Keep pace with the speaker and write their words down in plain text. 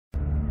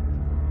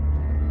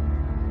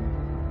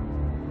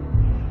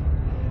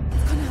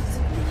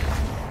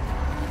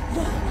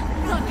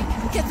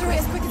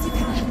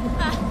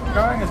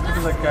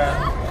She's like, The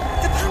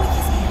panic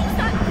is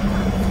here.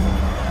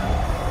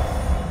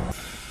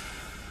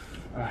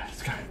 alright,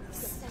 let's go.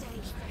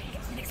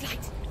 Next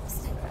light.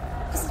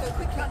 Let's go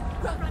quick,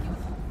 run.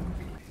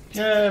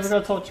 Yeah, we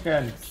got a torch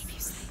again.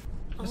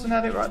 Isn't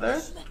that it right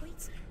there?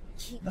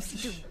 That's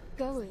the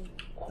Going.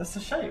 that's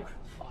the shape.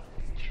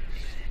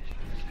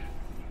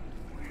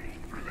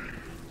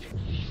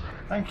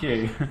 Thank you.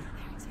 You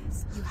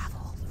have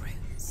all the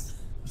rooms.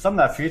 It's done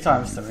that a few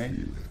times to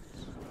me.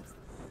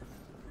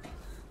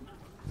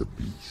 The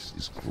beast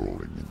is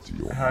crawling into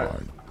your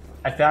mind,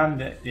 I found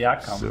the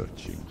outcome.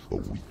 searching for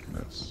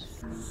weakness.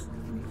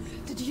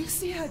 Did you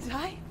see her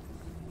die?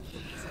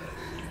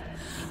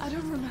 I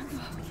don't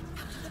remember.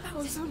 I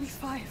was only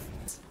 5.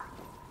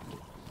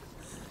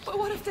 But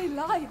what if they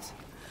lied?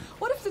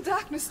 What if the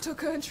darkness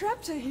took her and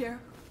trapped her here?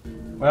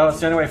 Well, it's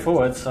the only way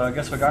forward, so I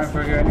guess we're going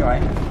through here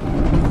anyway.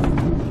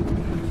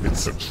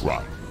 It's a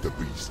trap. The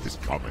beast is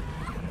coming.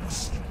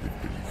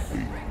 Stupid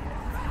being.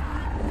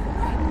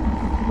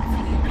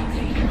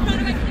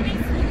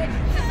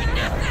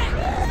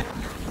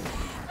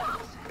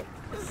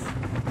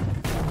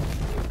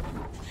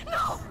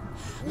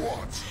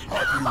 What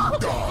have you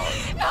done?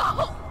 No!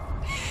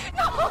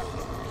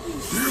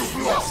 You've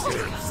lost it.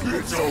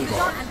 It's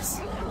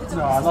over.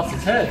 No, I lost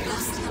his head.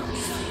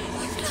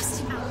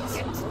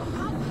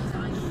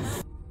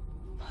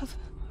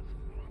 Mother,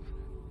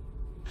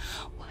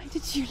 why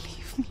did you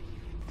leave me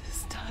in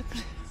this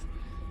darkness?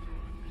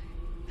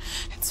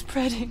 It's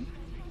spreading.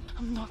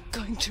 I'm not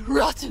going to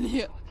rot in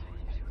here.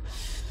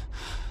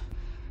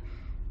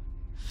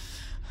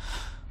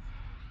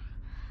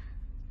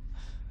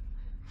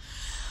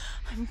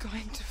 I'm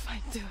going to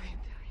find Dillion.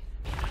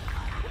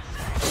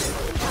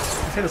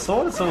 See the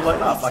sword? It's sort of like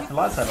that, like the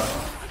lightsaber.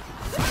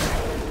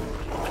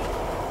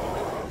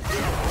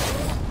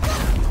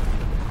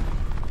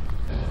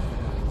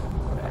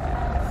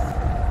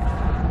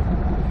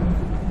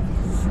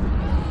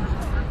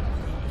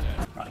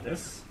 Like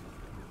this.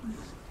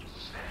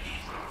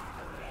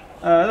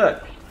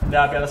 Look.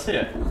 Now I'll be able to see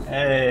it.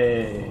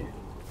 Hey.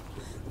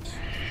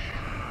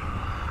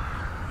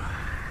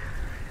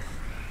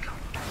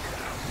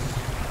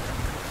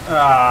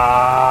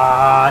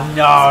 Ah,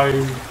 no.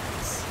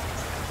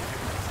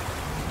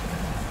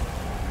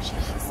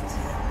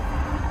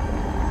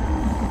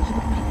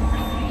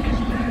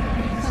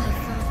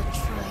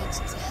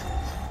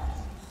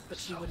 But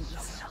she wouldn't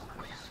listen.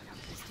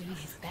 He was doing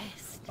his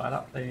best. Light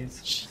up,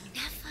 please. She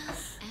never,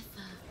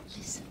 ever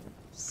listens.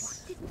 Why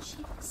didn't she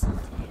listen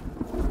to him?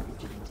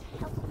 Trying to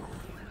help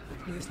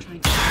her. He was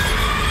trying to.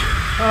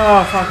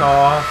 Oh, fuck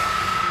off.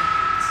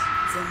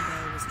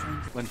 Zimbo was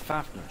trying to. When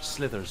Fafnir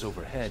slithers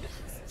overhead,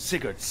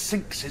 Sigurd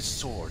sinks his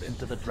sword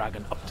into the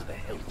dragon up to the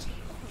hilt.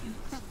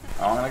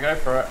 I'm gonna go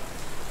for it.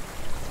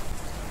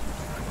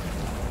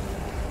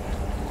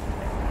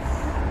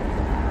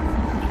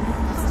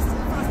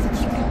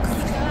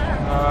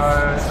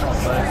 No, it's not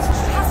safe.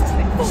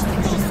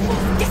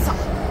 Get up!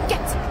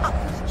 Get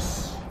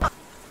up!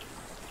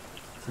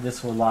 So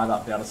this will light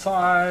up the other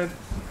side.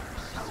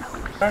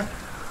 Okay.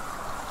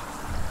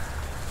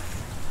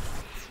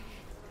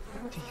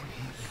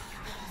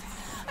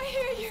 I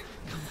hear you.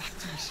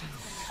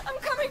 I'm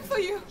coming for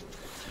you.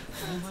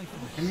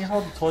 Can you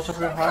hold the torch up a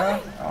bit higher?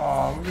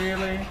 Oh,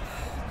 really?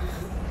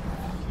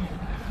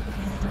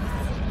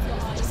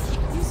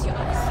 Use your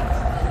eyes.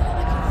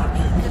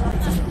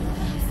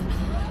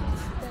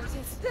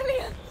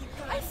 Dillion,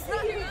 I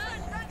see you.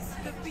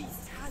 The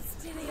beast has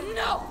Dillion.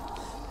 No!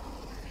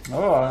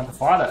 Oh, I have to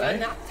fight it, eh?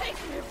 Not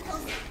taking it from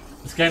me.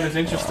 This game is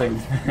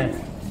interesting.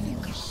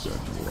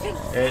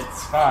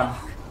 It's fun.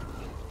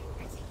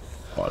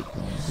 I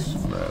can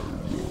smell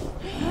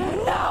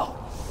your No!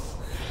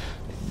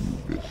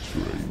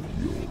 betrayed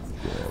your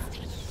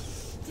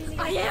god.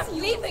 I am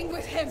leaving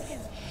with him.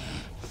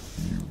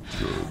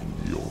 Turn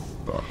your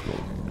back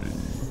on me.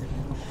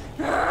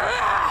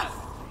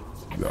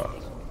 That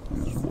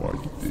is why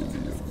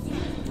Dillion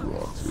will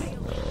rot in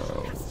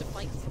hell.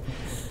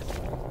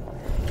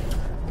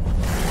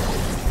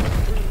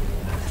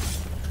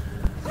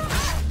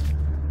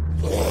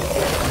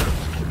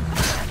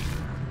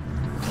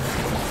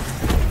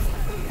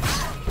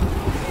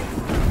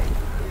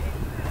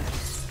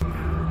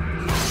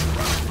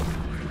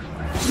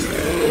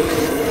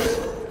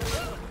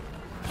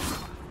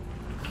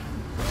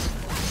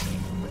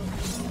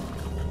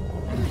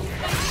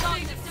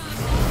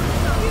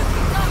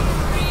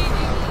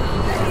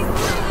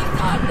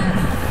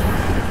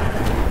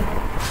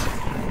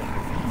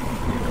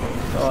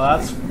 Oh,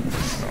 that's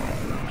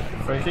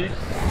freaky.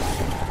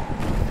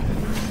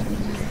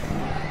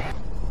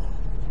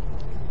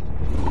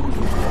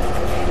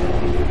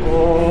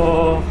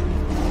 Oh.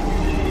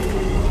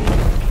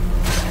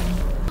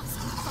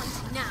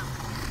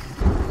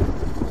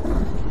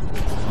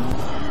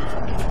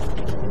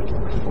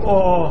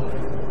 Oh.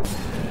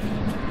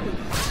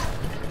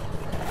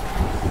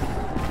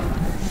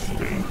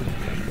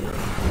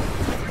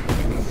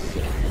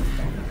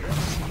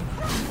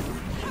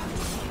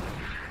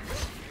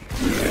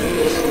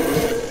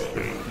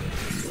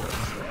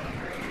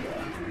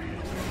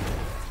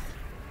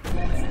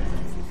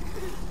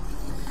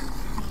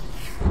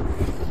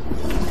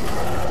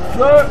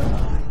 No!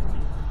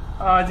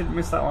 Oh, I didn't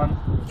miss that one.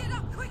 Get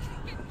up quickly!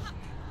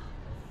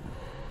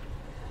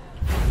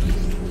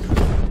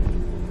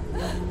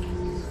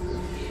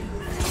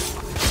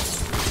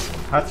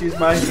 I had to use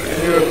my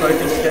hero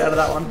focus to get out of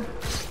that one.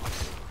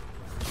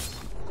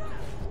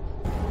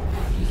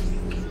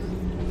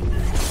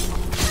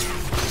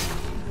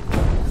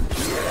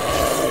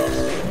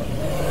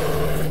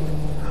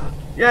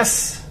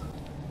 Yes!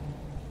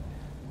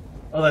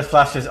 All those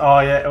flashes. Oh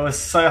yeah, it was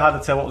so hard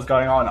to tell what was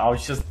going on. I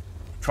was just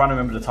trying to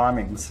remember the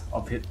timings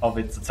of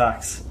its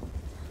attacks.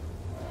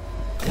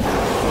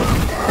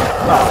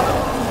 Oh,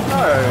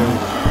 no!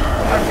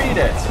 I beat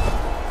it!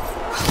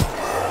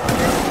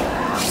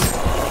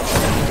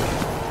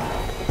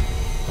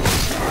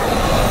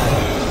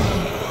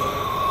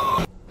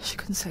 She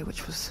couldn't say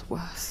which was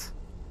worse.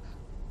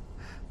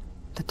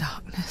 The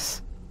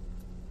darkness.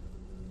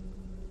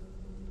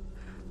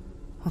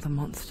 Or the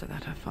monster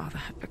that her father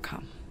had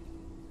become.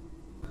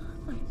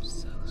 I'm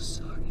so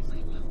sorry, my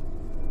love.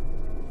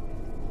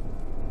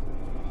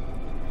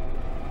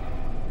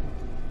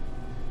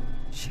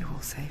 She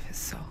will save his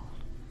soul.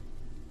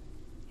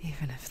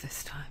 Even if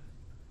this time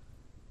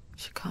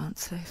she can't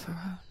save her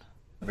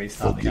own.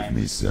 Restart the Forgive game.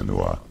 me,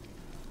 Senua.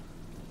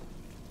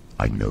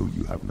 I know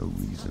you have no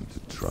reason to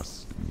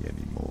trust me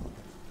anymore.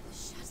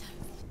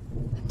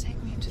 Then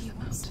take me to the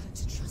mountain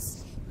to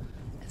trust you.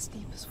 As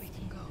deep as we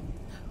can go.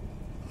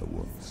 I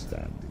won't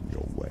stand in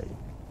your way.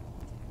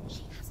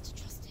 She has to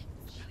trust him.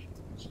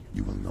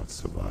 You will not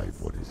survive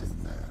what is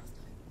in there.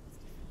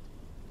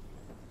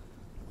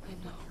 I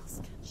know.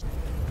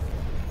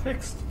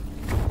 Fixed.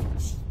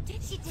 She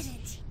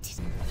didn't.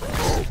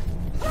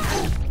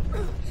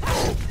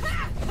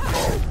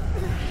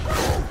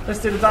 Let's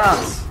do the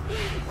dance.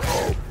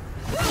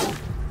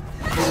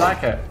 You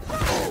like it?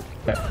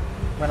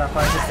 When I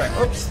find this thing.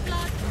 Oops!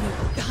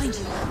 Behind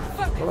you.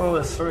 Oh,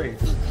 there's 3.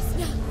 Focus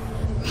now.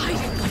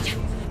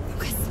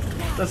 Focus.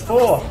 There's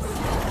 4!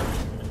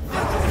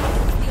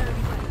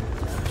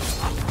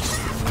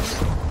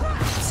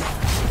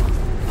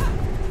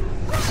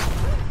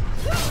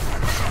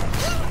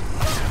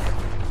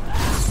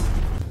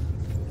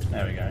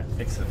 There we go.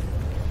 Fix it.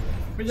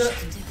 We did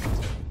it.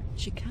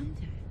 She can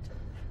do it.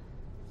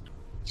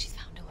 She's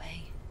found a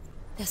way.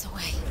 There's a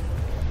way.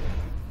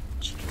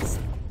 She can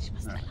see. She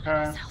must rely on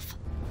Okay. herself.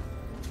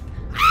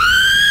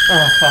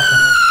 Oh, fuck.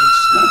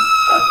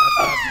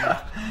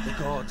 The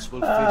gods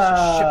will face a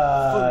ship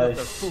full of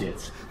their shit.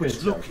 foes, which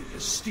Good job. Loki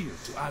has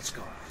steered to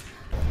Asgard.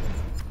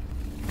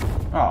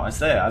 Oh, it's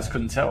there. I just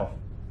couldn't tell.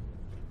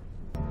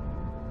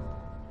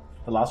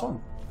 The last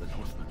one. The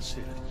Northmen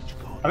said each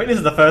god. I think this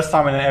is the first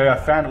time in an area I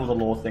found all the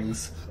lore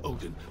things.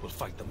 Odin will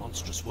fight the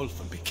monstrous wolf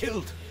and be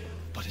killed,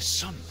 but his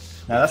son,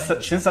 Now,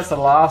 since that's the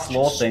last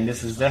lore thing,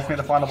 this is definitely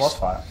the final boss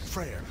fight.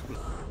 Freyr, will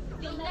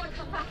You'll never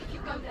come back if you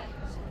go there.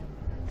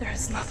 There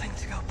is nothing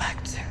to go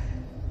back to.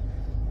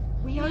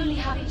 We only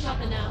have each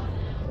other now.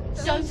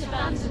 Don't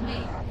abandon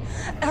me.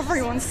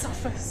 Everyone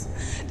suffers.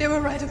 They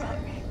were right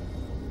about me.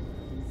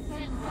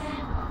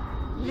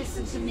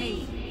 Listen to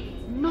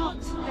me, not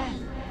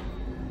them.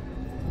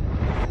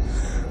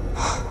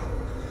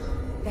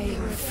 They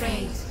were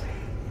afraid.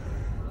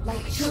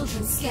 Like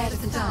children scared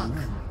of the dark.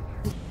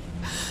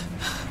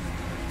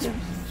 Don't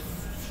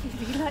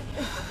be like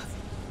this.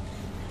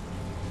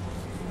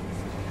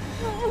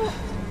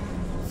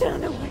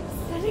 Don't know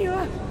what's setting you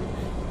up.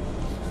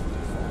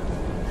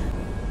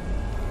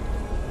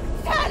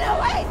 Turn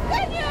away,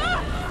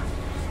 Senor!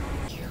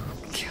 You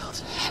killed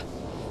her.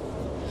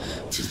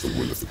 It is the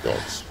will of the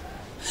gods.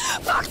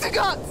 Fuck the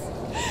gods!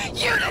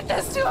 You did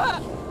this to her!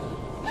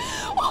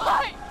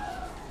 Why?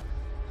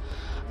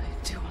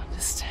 I do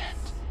understand.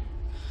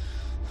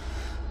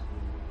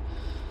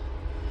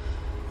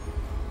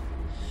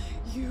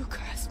 You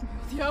cursed me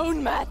with your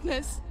own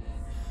madness.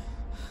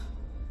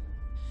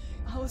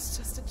 I was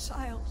just a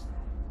child.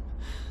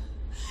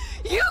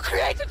 You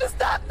created this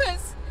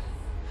darkness!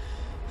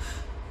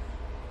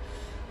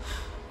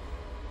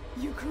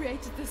 You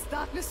created this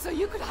darkness so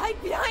you could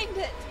hide behind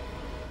it!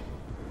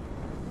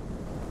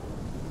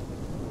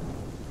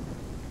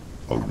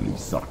 Only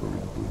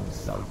suffering brings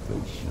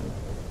salvation.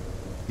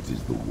 It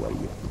is the way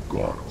of the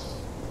gods.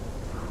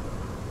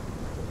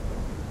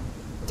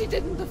 She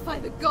didn't defy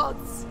the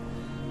gods.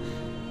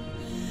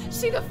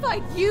 She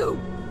defied you.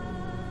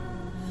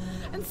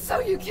 And so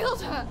you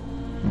killed her.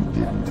 You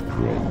didn't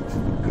pray to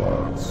the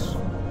gods.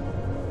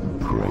 You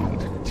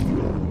prayed to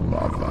your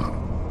mother.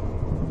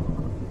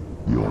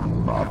 Your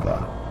mother,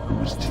 who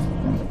was too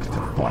weak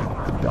to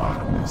fight the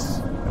darkness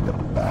and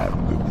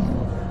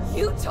abandoned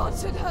you. You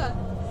tortured her.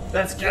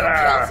 Let's You get killed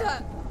her!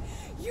 her.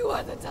 You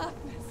are the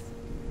darkness.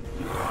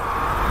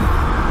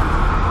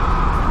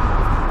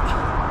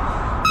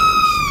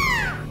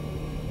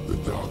 The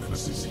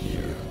darkness is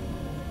here.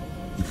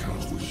 You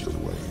cannot wish it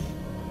away.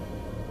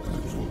 And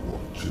it will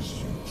watch as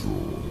you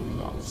draw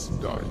the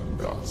last dying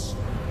gasp.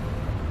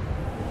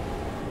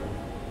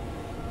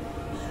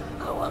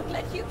 I won't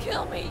let you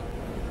kill me.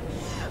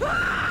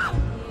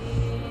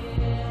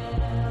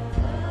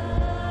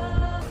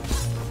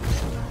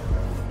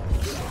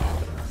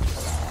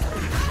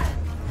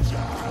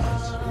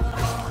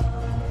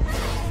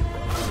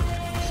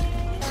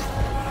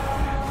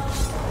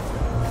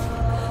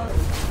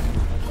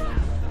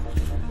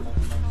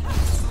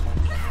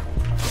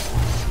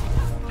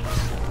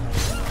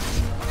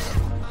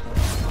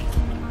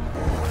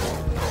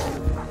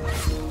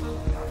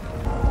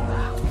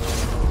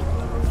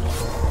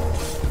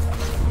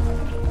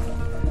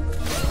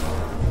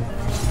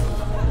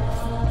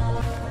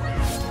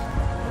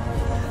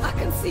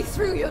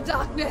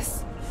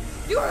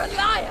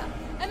 liar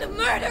and a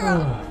murderer!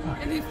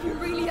 And if you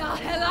really are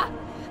Hela,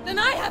 then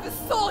I have a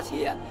sword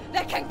here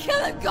that can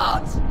kill a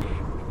god!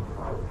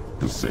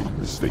 The same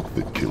mistake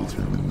that killed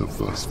him in the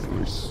first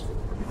place.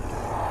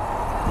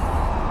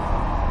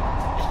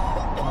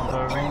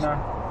 Another arena.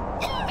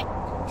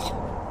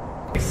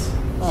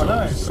 Oh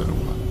no.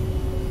 Settlement.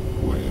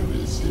 Where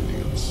is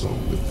Dillion's soul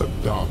if the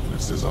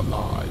darkness is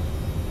alive?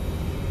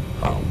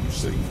 How you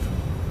saved him?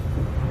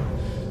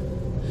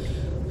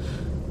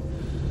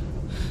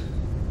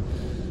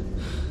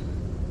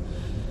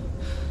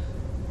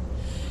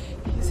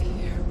 He's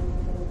here.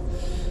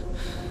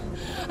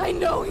 I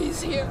know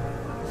he's here.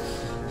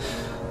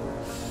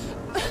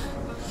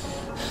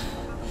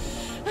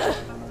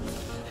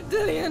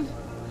 Dillion,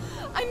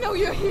 I know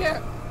you're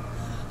here.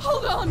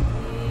 Hold on.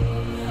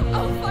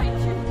 I'll find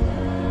you.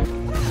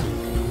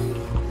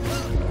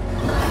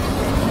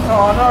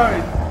 Oh no,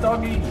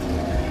 doggy.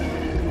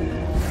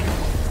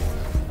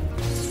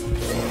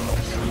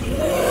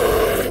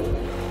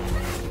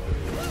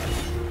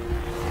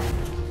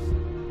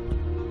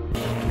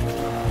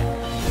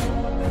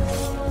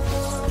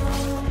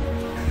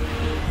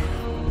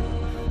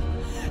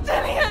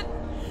 Dillion!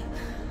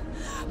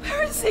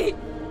 Where is he?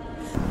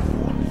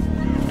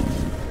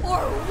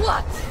 Or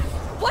what?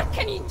 What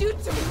can he do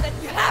to me that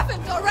you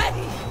haven't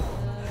already?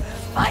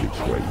 Fight me!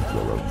 Betrayed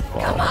your own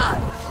father. Come on!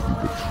 You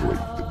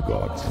betrayed the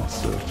gods in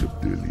search of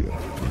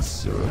Dillion, in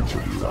search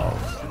of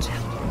love.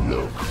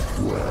 Look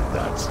where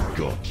that's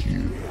got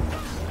you.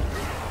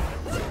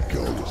 Let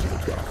go of the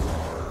battle.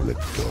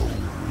 Let go of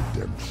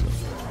redemption.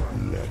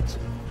 Let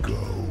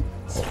go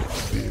of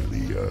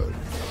Dillion.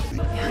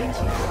 Behind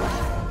you.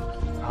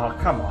 Oh,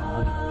 come on.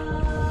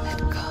 Let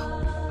go.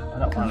 I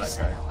don't want to let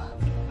go.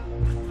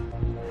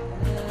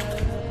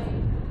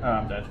 Oh,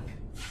 I'm dead.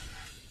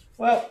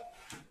 Well,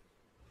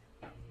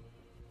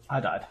 I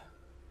died.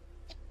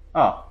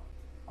 Oh,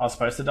 I was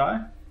supposed to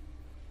die?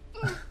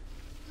 If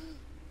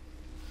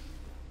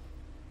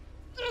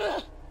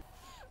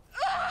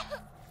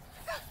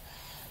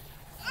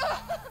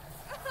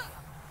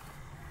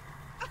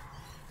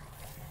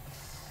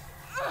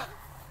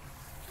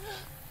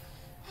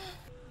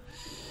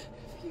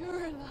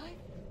you're alive,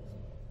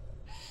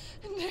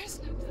 and there's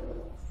no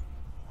darkness,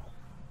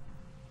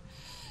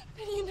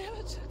 then you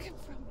never took him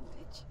from me,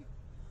 did you?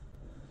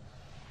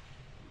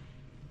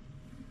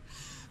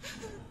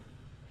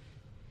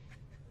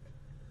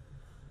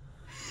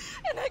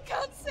 And I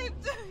can't save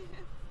Dillion.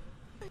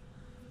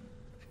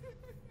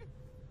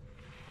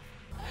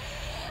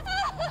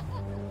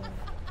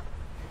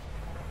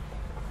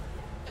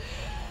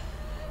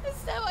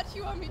 Is that what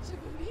you want me to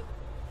believe?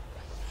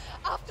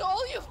 After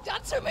all you've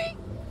done to me?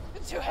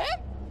 And to him?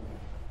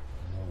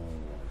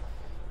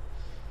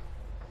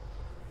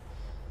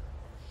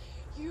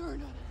 You're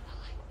not a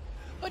liar,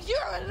 but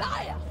you're a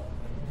liar!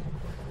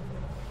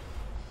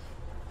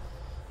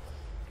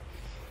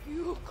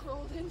 You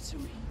crawled into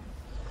me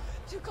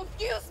to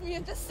confuse me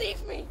and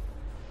deceive me.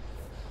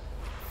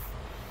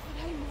 But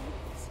I know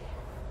he's here.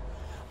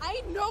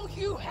 I know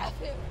you have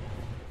him.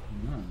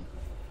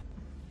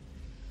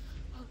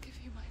 I'll give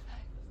you my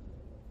life.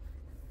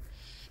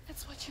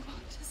 That's what you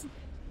want, isn't it?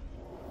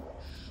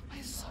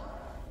 My soul.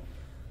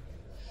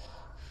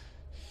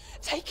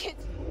 Take it.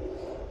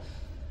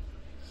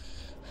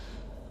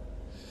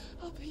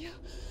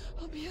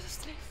 I'll be a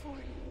slave for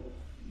you.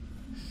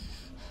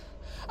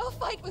 I'll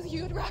fight with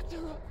you at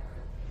Ragnarok.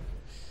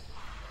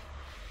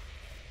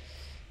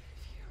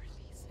 If you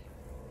release it.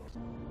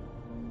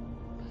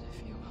 But if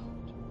you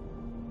won't,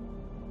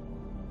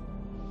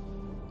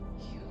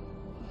 you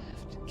will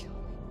have to kill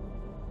me.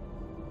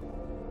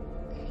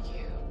 And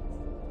you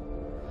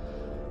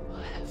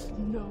will have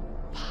no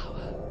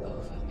power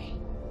over me.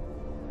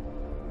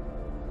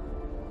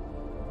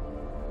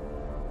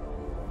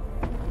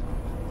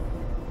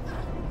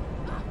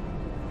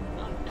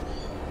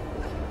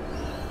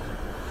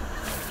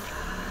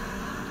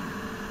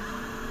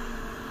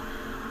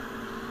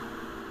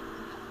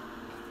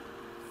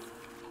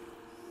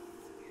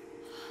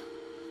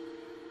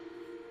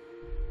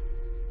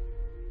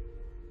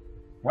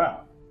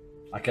 Well,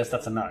 I guess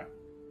that's a no.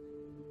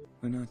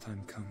 When our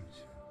time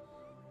comes,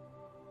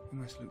 we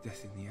must look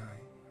death in the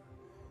eye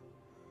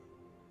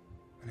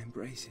and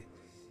embrace it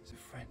as a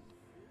friend.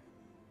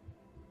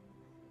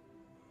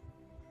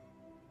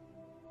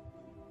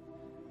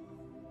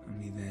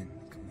 Only then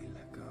can we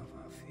let go of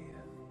our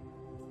fear.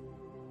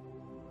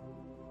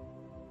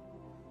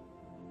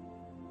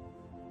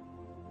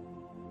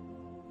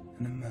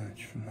 And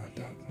emerge from our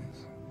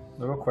darkness.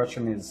 The real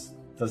question is,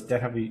 does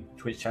Death have a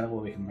Twitch channel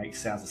where we can make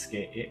sounds to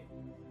scare it?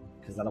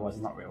 Because otherwise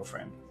it's not real,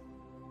 friend.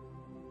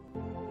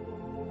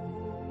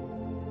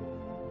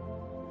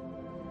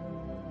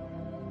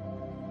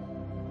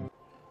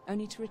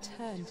 Only to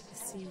return to the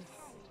sea.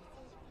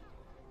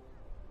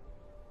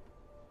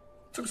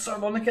 Took so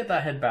long to get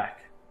that head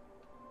back.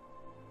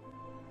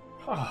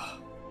 Oh,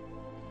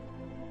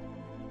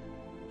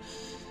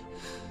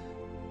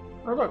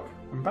 look,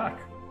 I'm back.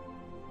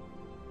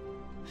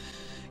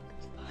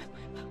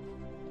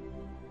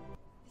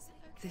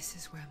 This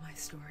is where my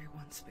story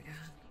once began.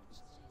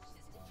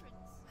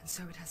 And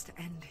so it has to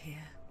end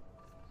here.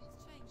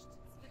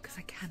 Because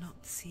I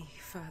cannot see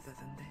further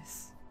than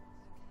this.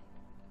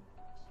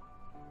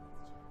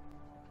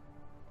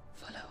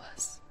 Follow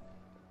us.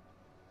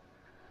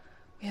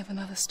 We have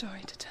another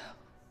story to tell.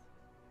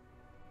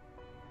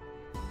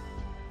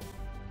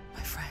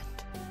 My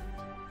friend,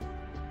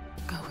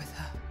 go with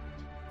her.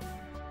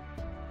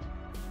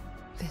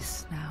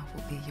 This now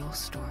will be your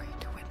story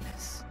to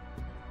witness.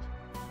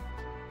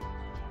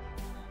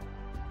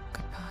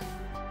 Goodbye.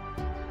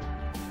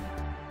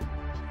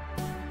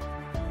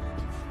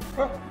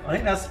 Well, I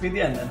think that's to be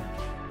the end then.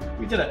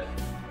 We did it.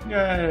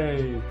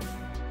 Yay!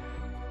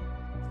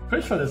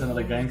 Pretty sure there's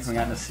another game coming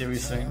out in the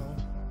series soon.